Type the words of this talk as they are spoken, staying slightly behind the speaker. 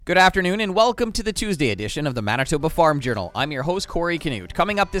Good afternoon and welcome to the Tuesday edition of the Manitoba Farm Journal. I'm your host, Corey Canute.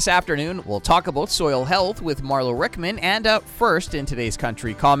 Coming up this afternoon, we'll talk about soil health with Marlo Rickman, and first in today's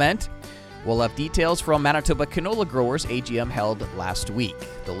country comment, we'll have details from Manitoba canola growers AGM held last week.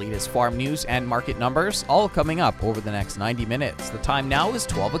 The latest farm news and market numbers all coming up over the next 90 minutes. The time now is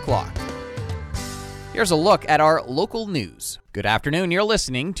 12 o'clock. Here's a look at our local news. Good afternoon, you're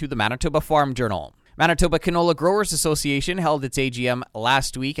listening to the Manitoba Farm Journal. Manitoba Canola Growers Association held its AGM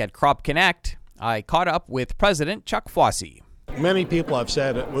last week at Crop Connect. I caught up with President Chuck Fossey. Many people have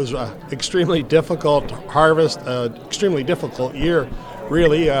said it was an extremely difficult harvest, extremely difficult year,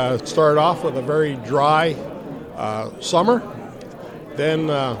 really. Started off with a very dry summer. Then,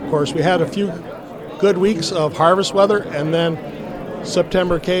 of course, we had a few good weeks of harvest weather, and then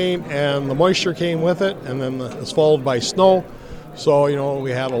September came and the moisture came with it, and then it was followed by snow. So,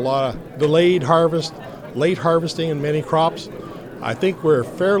 we had a lot of delayed harvest, late harvesting in many crops. I think we're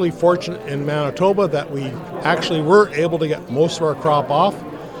fairly fortunate in Manitoba that we actually were able to get most of our crop off.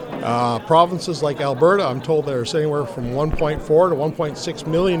 Provinces like Alberta, I'm told there's anywhere from 1.4 to 1.6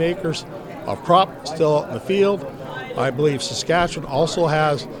 million acres of crop still out in the field. I believe Saskatchewan also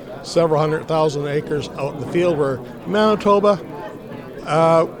has several 100,000 acres out in the field, where Manitoba,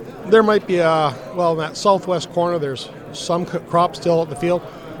 there might be in that southwest corner, there's some crop still out in the field.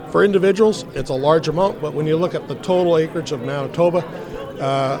 For individuals, it's a large amount, but when you look at the total acreage of Manitoba,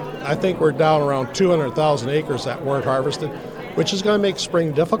 I think we're down around 200,000 acres that weren't harvested, which is going to make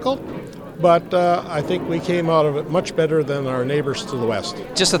spring difficult. But I think we came out of it much better than our neighbors to the west.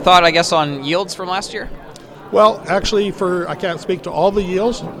 Just a thought, I guess, on yields from last year? Well, actually, I can't speak to all the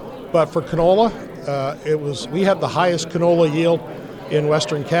yields, but for canola, we had the highest canola yield in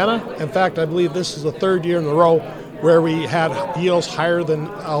Western Canada. In fact, I believe this is the third year in a row where we had yields higher than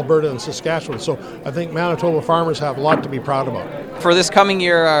Alberta and Saskatchewan. So I think Manitoba farmers have a lot to be proud about. For this coming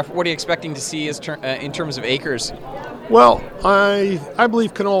year, what are you expecting to see in terms of acres? Well, I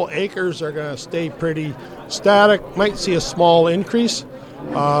believe canola acres are going to stay pretty static. Might see a small increase.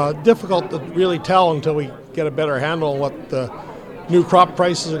 Difficult to really tell until we get a better handle on what the new crop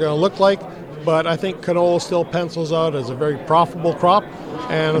prices are going to look like. But I think canola still pencils out as a very profitable crop.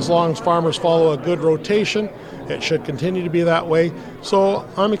 And as long as farmers follow a good rotation, it should continue to be that way. So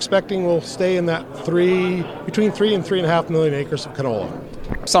I'm expecting we'll stay in that between 3 and 3.5 million acres of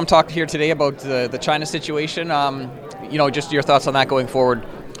canola. Some talk here today about the China situation. Just your thoughts on that going forward.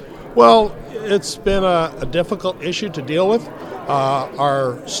 Well, it's been a difficult issue to deal with.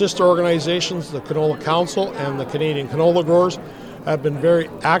 Our sister organizations, the Canola Council and the Canadian Canola Growers, have been very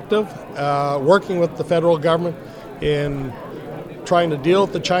active working with the federal government in trying to deal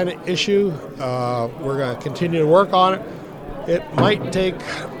with the China issue. We're going to continue to work on it. It might take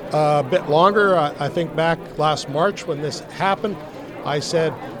a bit longer. I think back last March when this happened, I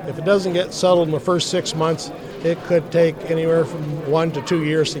said if it doesn't get settled in the first 6 months, it could take anywhere from 1 to 2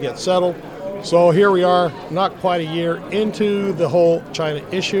 years to get settled. So here we are, not quite a year into the whole China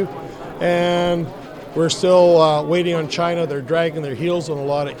issue, and we're still waiting on China. They're dragging their heels on a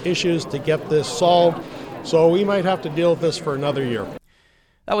lot of issues to get this solved. So we might have to deal with this for another year.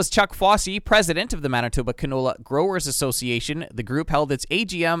 That was Chuck Fossey, president of the Manitoba Canola Growers Association. The group held its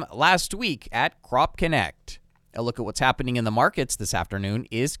AGM last week at Crop Connect. A look at what's happening in the markets this afternoon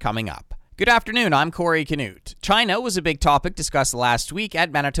is coming up. Good afternoon, I'm Corey Canute. China was a big topic discussed last week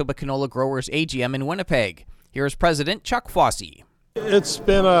at Manitoba Canola Growers AGM in Winnipeg. Here's President Chuck Fossey. It's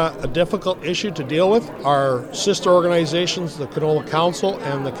been a difficult issue to deal with. Our sister organizations, the Canola Council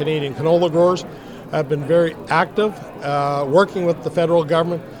and the Canadian Canola Growers, have been very active working with the federal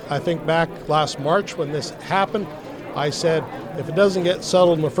government. I think back last March when this happened, I said if it doesn't get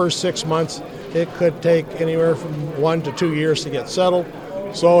settled in the first 6 months, it could take anywhere from 1 to 2 years to get settled.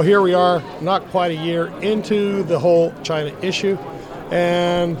 So here we are, not quite a year into the whole China issue,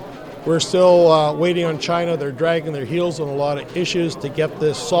 and we're still waiting on China. They're dragging their heels on a lot of issues to get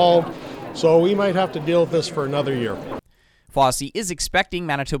this solved. So we might have to deal with this for another year. Fossey is expecting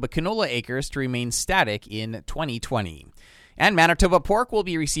Manitoba canola acres to remain static in 2020. And Manitoba Pork will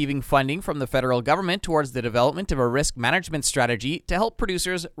be receiving funding from the federal government towards the development of a risk management strategy to help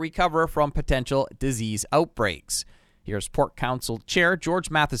producers recover from potential disease outbreaks. Here's Pork Council Chair George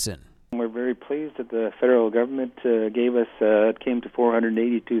Matheson. We're very very pleased that the federal government gave us, it came to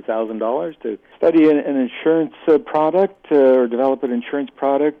 $482,000 to study an insurance product or develop an insurance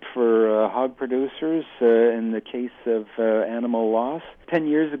product for hog producers in the case of animal loss. 10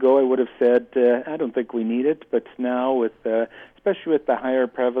 years ago, I would have said, I don't think we need it, but now with especially with the higher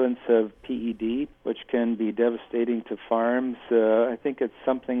prevalence of PED, which can be devastating to farms, I think it's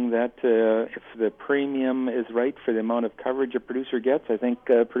something that if the premium is right for the amount of coverage a producer gets, I think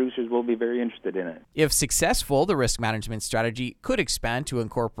producers will be very interested in it. If successful, the risk management strategy could expand to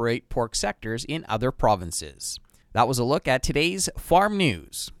incorporate pork sectors in other provinces. That was a look at today's Farm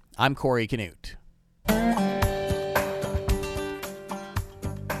News. I'm Corey Canute.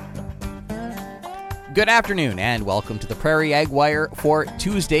 Good afternoon and welcome to the Prairie Ag Wire for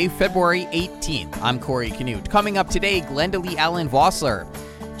Tuesday, February 18th. I'm Corey Canute. Coming up today, Glendalee Allen Vossler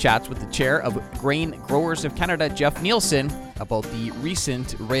chats with the chair of Grain Growers of Canada, Jeff Nielsen, about the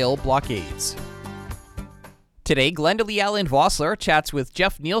recent rail blockades. Today, Glendalee Allen Vossler chats with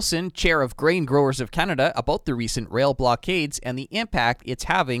Jeff Nielsen, chair of Grain Growers of Canada, about the recent rail blockades and the impact it's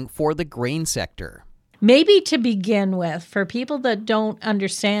having for the grain sector. Maybe to begin with, for people that don't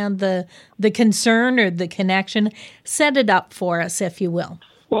understand the concern or the connection, set it up for us, if you will.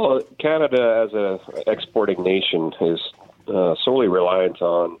 Well, Canada as an exporting nation is solely reliant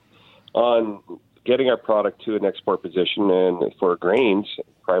on getting our product to an export position, and for grains,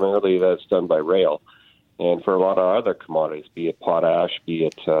 primarily that's done by rail. And for a lot of other commodities, be it potash, be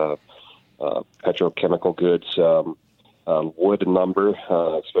it petrochemical goods, wood and lumber,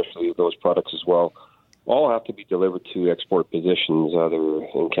 especially those products as well, all have to be delivered to export positions.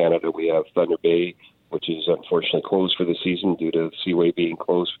 In Canada, we have Thunder Bay, which is unfortunately closed for the season due to the seaway being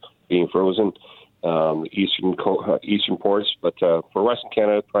frozen. Eastern ports, but for Western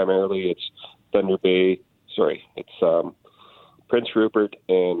Canada, primarily it's Thunder Bay. It's Prince Rupert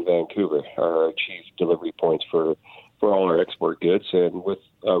and Vancouver are our chief delivery points for all our export goods. And with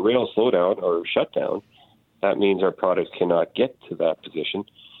rail slowdown or shutdown, that means our products cannot get to that position.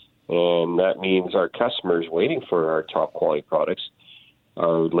 And that means our customers waiting for our top quality products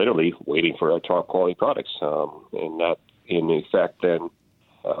are literally waiting for our top quality products. And that, in effect, then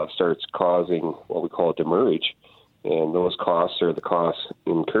starts causing what we call demurrage. And those costs are the costs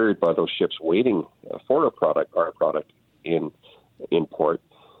incurred by those ships waiting for our product in port.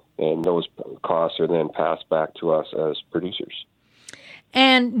 And those costs are then passed back to us as producers.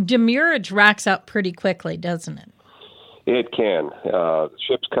 And demurrage racks up pretty quickly, doesn't it? It can.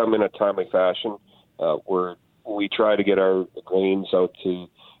 Ships come in a timely fashion. We try to get our grains out to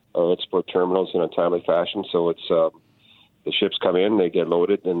our export terminals in a timely fashion. So it's the ships come in, they get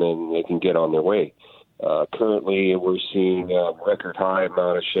loaded, and then they can get on their way. Currently, we're seeing a record high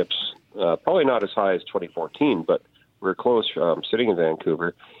amount of ships, probably not as high as 2014, but we're close sitting in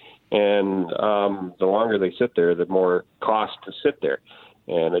Vancouver. And the longer they sit there, the more cost to sit there.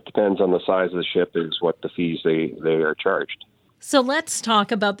 And it depends on the size of the ship is what the fees they are charged. So let's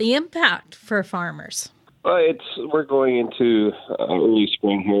talk about the impact for farmers. We're going into early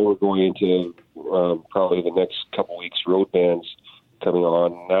spring here. We're going into probably the next couple weeks road bans coming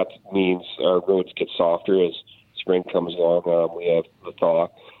on. That means our roads get softer as spring comes along. We have the thaw.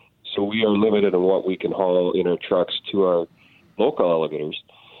 So we are limited on what we can haul in our trucks to our local elevators.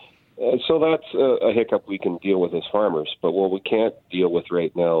 So that's a hiccup we can deal with as farmers. But what we can't deal with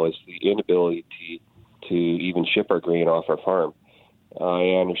right now is the inability to even ship our grain off our farm.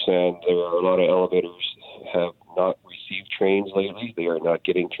 I understand there are a lot of elevators have not received trains lately. They are not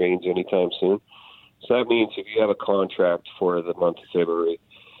getting trains anytime soon. So that means if you have a contract for the month of February,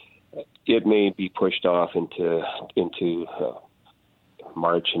 it may be pushed off into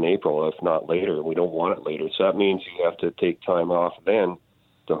March and April, if not later. We don't want it later. So that means you have to take time off then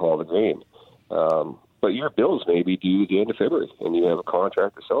to haul the grain. But your bills may be due the end of February, and you have a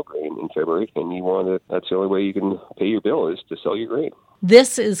contract to sell grain in February, and that's the only way you can pay your bill is to sell your grain.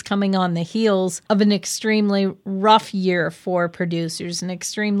 This is coming on the heels of an extremely rough year for producers, an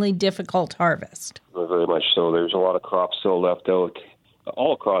extremely difficult harvest. Very much so. There's a lot of crops still left out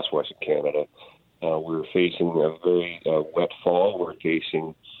all across Western Canada. We're facing a very wet fall. We're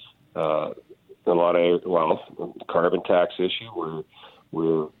facing a lot of, carbon tax issue.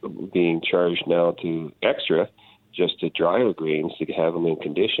 We're being charged now to extra just to dry our grains to have them in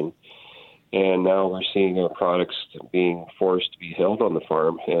condition. And now we're seeing our products being forced to be held on the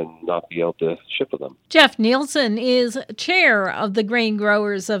farm and not be able to ship them. Jeff Nielsen is chair of the Grain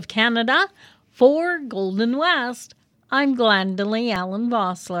Growers of Canada. For Golden West, I'm Glendalee Allen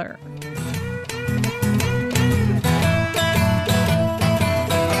Vossler.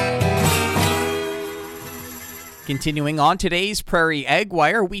 Continuing on today's Prairie Ag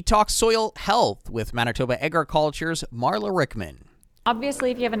Wire, we talk soil health with Manitoba Agriculture's Marla Rickman.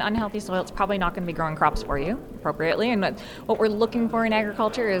 Obviously, if you have an unhealthy soil, it's probably not going to be growing crops for you appropriately. And what we're looking for in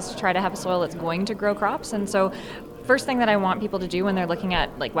agriculture is to try to have a soil that's going to grow crops. And so first thing that I want people to do when they're looking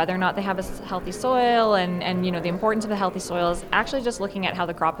at like whether or not they have a healthy soil and the importance of a healthy soil is actually just looking at how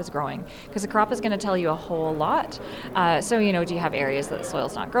the crop is growing, because the crop is going to tell you a whole lot. So do you have areas that the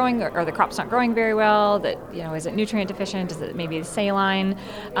soil's not growing or the crop's not growing very well, that is it nutrient deficient, is it maybe saline,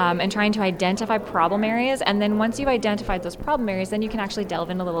 and trying to identify problem areas. And then once you've identified those problem areas, then you can actually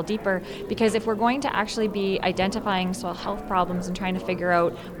delve in a little deeper, because if we're going to actually be identifying soil health problems and trying to figure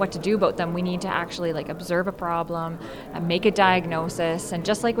out what to do about them, we need to actually observe a problem, make a diagnosis, and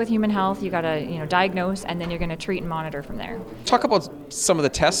just like with human health, you got to diagnose, and then you're going to treat and monitor from there. Talk about some of the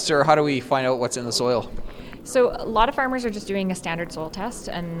tests, or how do we find out what's in the soil? So a lot of farmers are just doing a standard soil test,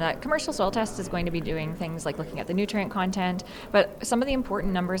 and the commercial soil test is going to be doing things like looking at the nutrient content, but some of the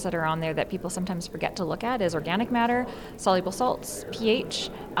important numbers that are on there that people sometimes forget to look at is organic matter, soluble salts, pH,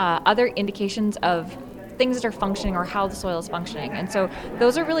 other indications of things that are functioning or how the soil is functioning. And so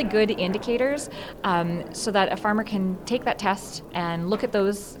those are really good indicators so that a farmer can take that test and look at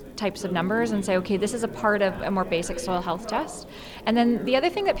those types of numbers and say, okay, this is a part of a more basic soil health test. And then the other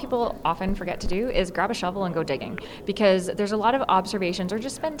thing that people often forget to do is grab a shovel and go digging, because there's a lot of observations, or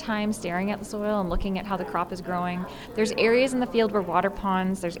just spend time staring at the soil and looking at how the crop is growing. There's areas in the field where water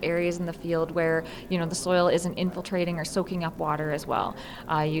ponds, there's areas in the field where the soil isn't infiltrating or soaking up water as well.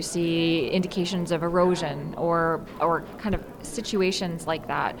 You see indications of erosion or kind of situations like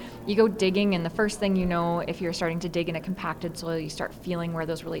that. You go digging, and the first thing if you're starting to dig in a compacted soil, you start feeling where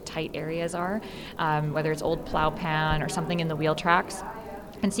those really tight areas are, whether it's old plow pan or something in the wheel tracks.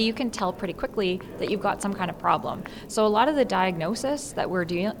 And so you can tell pretty quickly that you've got some kind of problem. So a lot of the diagnosis that we're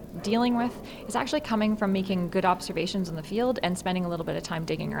dealing with is actually coming from making good observations in the field and spending a little bit of time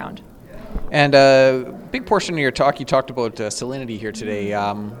digging around. And a big portion of your talk, you talked about salinity here today.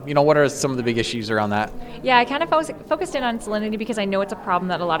 What are some of the big issues around that? Yeah, I kind of focused in on salinity because I know it's a problem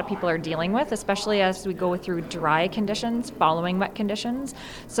that a lot of people are dealing with, especially as we go through dry conditions following wet conditions.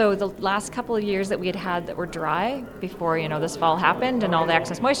 So the last couple of years that we had that were dry before this fall happened and all the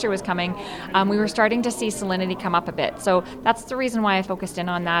excess moisture was coming, we were starting to see salinity come up a bit. So that's the reason why I focused in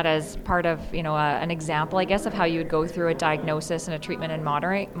on that as part of an example, I guess, of how you would go through a diagnosis and a treatment and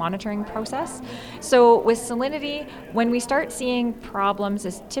monitoring process. So with salinity, when we start seeing problems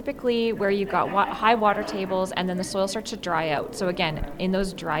is typically where you've got high water tables and then the soil starts to dry out. So again, in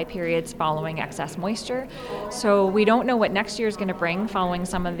those dry periods following excess moisture. So we don't know what next year is going to bring following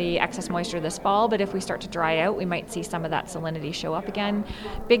some of the excess moisture this fall, but if we start to dry out, we might see some of that salinity show up again.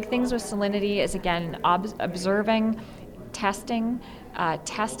 Big things with salinity is, again, observing, testing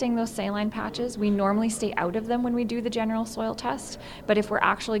those saline patches. We normally stay out of them when we do the general soil test, but if we're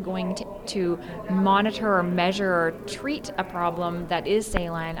actually going to monitor or measure or treat a problem that is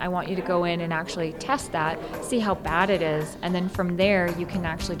saline, I want you to go in and actually test that, see how bad it is, and then from there you can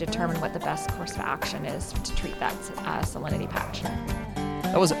actually determine what the best course of action is to treat that salinity patch.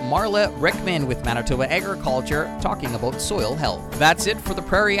 That was Marla Rickman with Manitoba Agriculture talking about soil health. That's it for the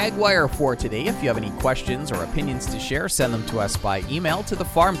Prairie Ag Wire for today. If you have any questions or opinions to share, send them to us by email to the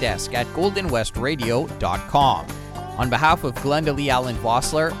farm desk at goldenwestradio.com. On behalf of Glenda Lee Allen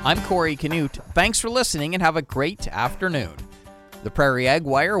Vossler, I'm Corey Canute. Thanks for listening and have a great afternoon. The Prairie Ag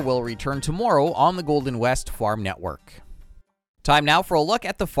Wire will return tomorrow on the Golden West Farm Network. Time now for a look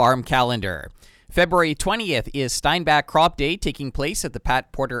at the farm calendar. February 20th is Steinbach Crop Day, taking place at the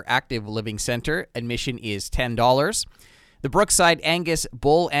Pat Porter Active Living Center. Admission is $10. The Brookside Angus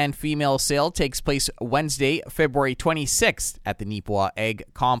Bull and Female Sale takes place Wednesday, February 26th at the Neepawa Egg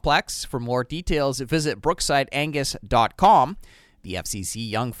Complex. For more details, visit brooksideangus.com. The FCC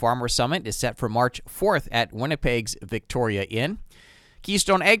Young Farmer Summit is set for March 4th at Winnipeg's Victoria Inn.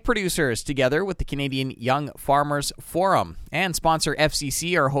 Keystone Egg Producers, together with the Canadian Young Farmers Forum and sponsor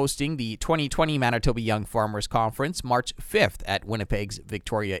FCC, are hosting the 2020 Manitoba Young Farmers Conference March 5th at Winnipeg's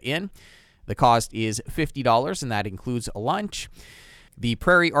Victoria Inn. The cost is $50, and that includes a lunch. The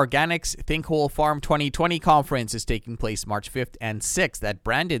Prairie Organics Think Whole Farm 2020 Conference is taking place March 5th and 6th at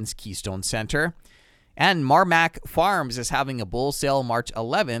Brandon's Keystone Center. And Marmac Farms is having a bull sale March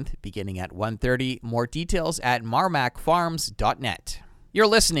 11th, beginning at 1:30. More details at marmacfarms.net. You're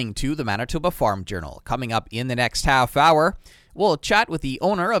listening to the Manitoba Farm Journal. Coming up in the next half hour, we'll chat with the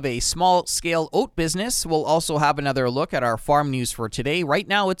owner of a small-scale oat business. We'll also have another look at our farm news for today. Right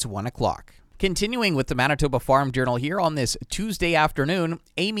now, it's 1 o'clock. Continuing with the Manitoba Farm Journal here on this Tuesday afternoon,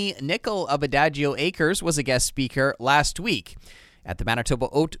 Amy Nickel of Adagio Acres was a guest speaker last week. at the Manitoba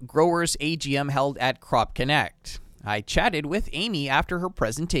Oat Growers AGM held at Crop Connect. I chatted with Amy after her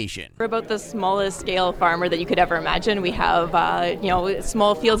presentation. We're about the smallest scale farmer that you could ever imagine. We have,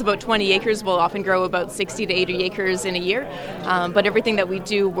 small fields, about 20 acres. We'll often grow about 60 to 80 acres in a year. But everything that we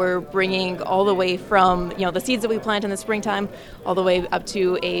do, we're bringing all the way from, the seeds that we plant in the springtime, all the way up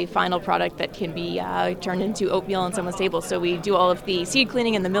to a final product that can be turned into oatmeal on someone's table. So we do all of the seed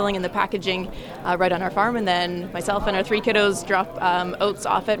cleaning and the milling and the packaging right on our farm. And then myself and our 3 kiddos drop oats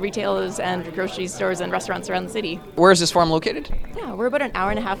off at retailers and grocery stores and restaurants around the city. Where is this farm located? Yeah, we're about an hour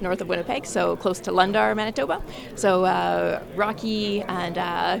and a half north of Winnipeg, so close to Lundar, Manitoba. So rocky and,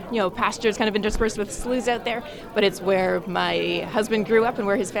 pastures kind of interspersed with sloughs out there. But it's where my husband grew up and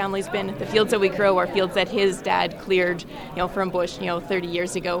where his family's been. The fields that we grow are fields that his dad cleared, from bush, 30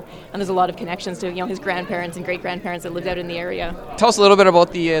 years ago. And there's a lot of connections to, his grandparents and great-grandparents that lived out in the area. Tell us a little bit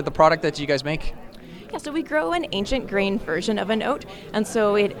about the product that you guys make. Yeah, so we grow an ancient grain version of an oat, and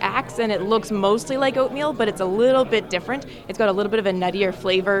so it acts and it looks mostly like oatmeal, but it's a little bit different. It's got a little bit of a nuttier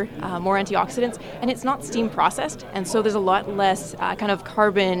flavor, more antioxidants, and it's not steam processed, and so there's a lot less kind of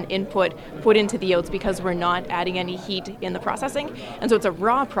carbon input put into the oats because we're not adding any heat in the processing, and so it's a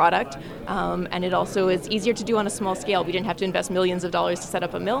raw product, and it also is easier to do on a small scale. We didn't have to invest millions of dollars to set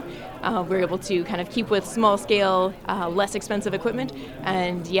up a mill. We're able to kind of keep with small scale, less expensive equipment,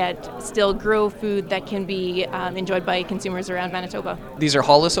 and yet still grow food that can be enjoyed by consumers around Manitoba. These are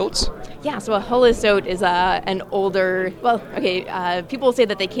hulless oats? Yeah, so a hulless oat is an older, people say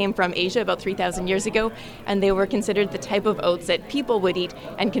that they came from Asia about 3,000 years ago, and they were considered the type of oats that people would eat,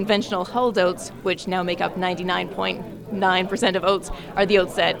 and conventional hulled oats, which now make up 99.9% of oats, are the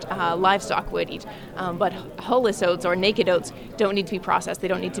oats that livestock would eat. But hulless oats or naked oats don't need to be processed. They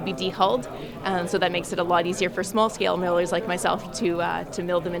don't need to be dehulled, so that makes it a lot easier for small-scale millers like myself to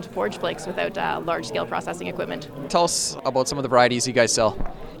mill them into porridge flakes without large-scale processing equipment. Tell us about some of the varieties you guys sell.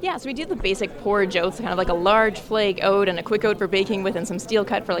 Yeah, so we do the basic porridge oats, kind of like a large flake oat and a quick oat for baking with, and some steel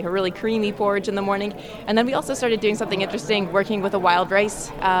cut for like a really creamy porridge in the morning. And then we also started doing something interesting, working with a wild rice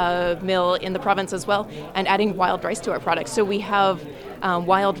mill in the province as well, and adding wild rice to our products. So we have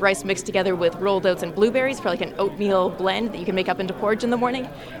wild rice mixed together with rolled oats and blueberries for like an oatmeal blend that you can make up into porridge in the morning.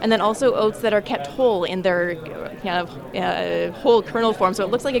 And then also oats that are kept whole in their kind of whole kernel form, so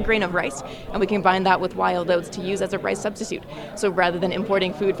it looks like a grain of rice, and we combine that with wild oats to use as a rice substitute. So rather than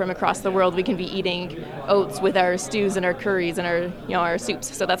importing food from across the world, we can be eating oats with our stews and our curries and our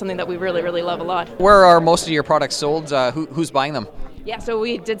soups. So that's something that we really, really love a lot. Where are most of your products sold? Who's buying them? Yeah, so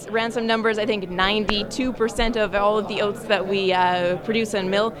we ran some numbers. I think 92% of all of the oats that we produce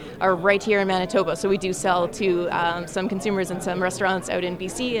and mill are right here in Manitoba. So we do sell to some consumers and some restaurants out in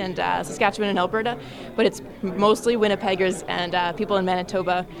BC and Saskatchewan and Alberta, but it's mostly Winnipeggers and people in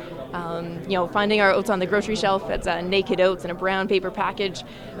Manitoba. Finding our oats on the grocery shelf. It's naked oats in a brown paper package,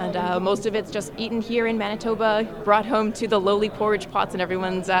 and most of it's just eaten here in Manitoba, brought home to the lowly porridge pots in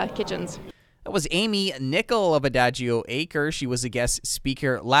everyone's kitchens. That was Amy Nickel of Adagio Acre. She was a guest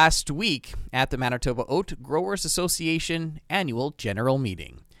speaker last week at the Manitoba Oat Growers Association annual general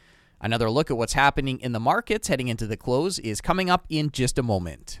meeting. Another look at what's happening in the markets heading into the close is coming up in just a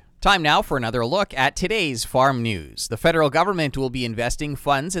moment. Time now for another look at today's farm news. The federal government will be investing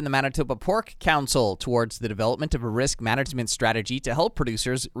funds in the Manitoba Pork Council towards the development of a risk management strategy to help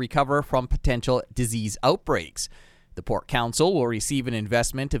producers recover from potential disease outbreaks. The Pork Council will receive an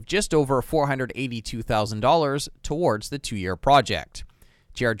investment of just over $482,000 towards the 2-year project.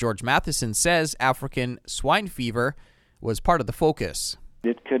 Chair George Matheson says African swine fever was part of the focus.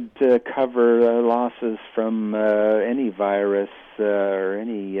 It could cover losses from any virus or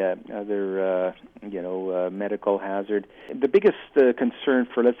any other, medical hazard. The biggest concern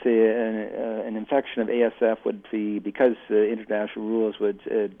for, let's say, an infection of ASF would be because international rules would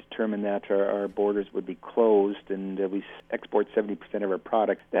determine that our borders would be closed and we export 70% of our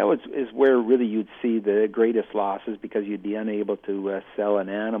products. That is where really you'd see the greatest losses because you'd be unable to sell an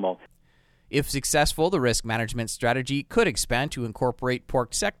animal. If successful, the risk management strategy could expand to incorporate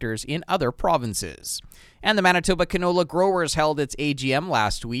pork sectors in other provinces. And the Manitoba Canola Growers held its AGM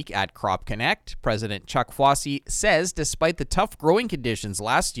last week at Crop Connect. President Chuck Fossey says despite the tough growing conditions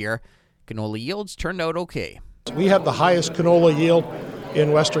last year, canola yields turned out okay. We have the highest canola yield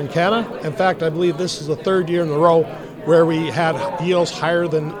in Western Canada. In fact, I believe this is the 3rd year in a row where we had yields higher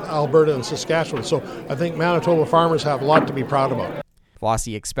than Alberta and Saskatchewan. So I think Manitoba farmers have a lot to be proud about.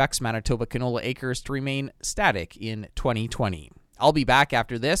 Fossey expects Manitoba canola acres to remain static in 2020. I'll be back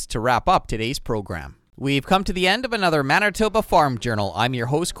after this to wrap up today's program. We've come to the end of another Manitoba Farm Journal. I'm your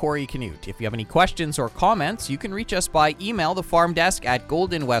host, Corey Canute. If you have any questions or comments, you can reach us by email,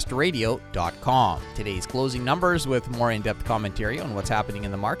 thefarmdesk@goldenwestradio.com. Today's closing numbers with more in-depth commentary on what's happening in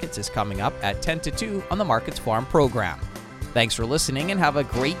the markets is coming up at 10 to 2 on the Markets Farm program. Thanks for listening and have a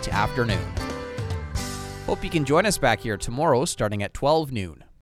great afternoon. Hope you can join us back here tomorrow starting at 12 noon.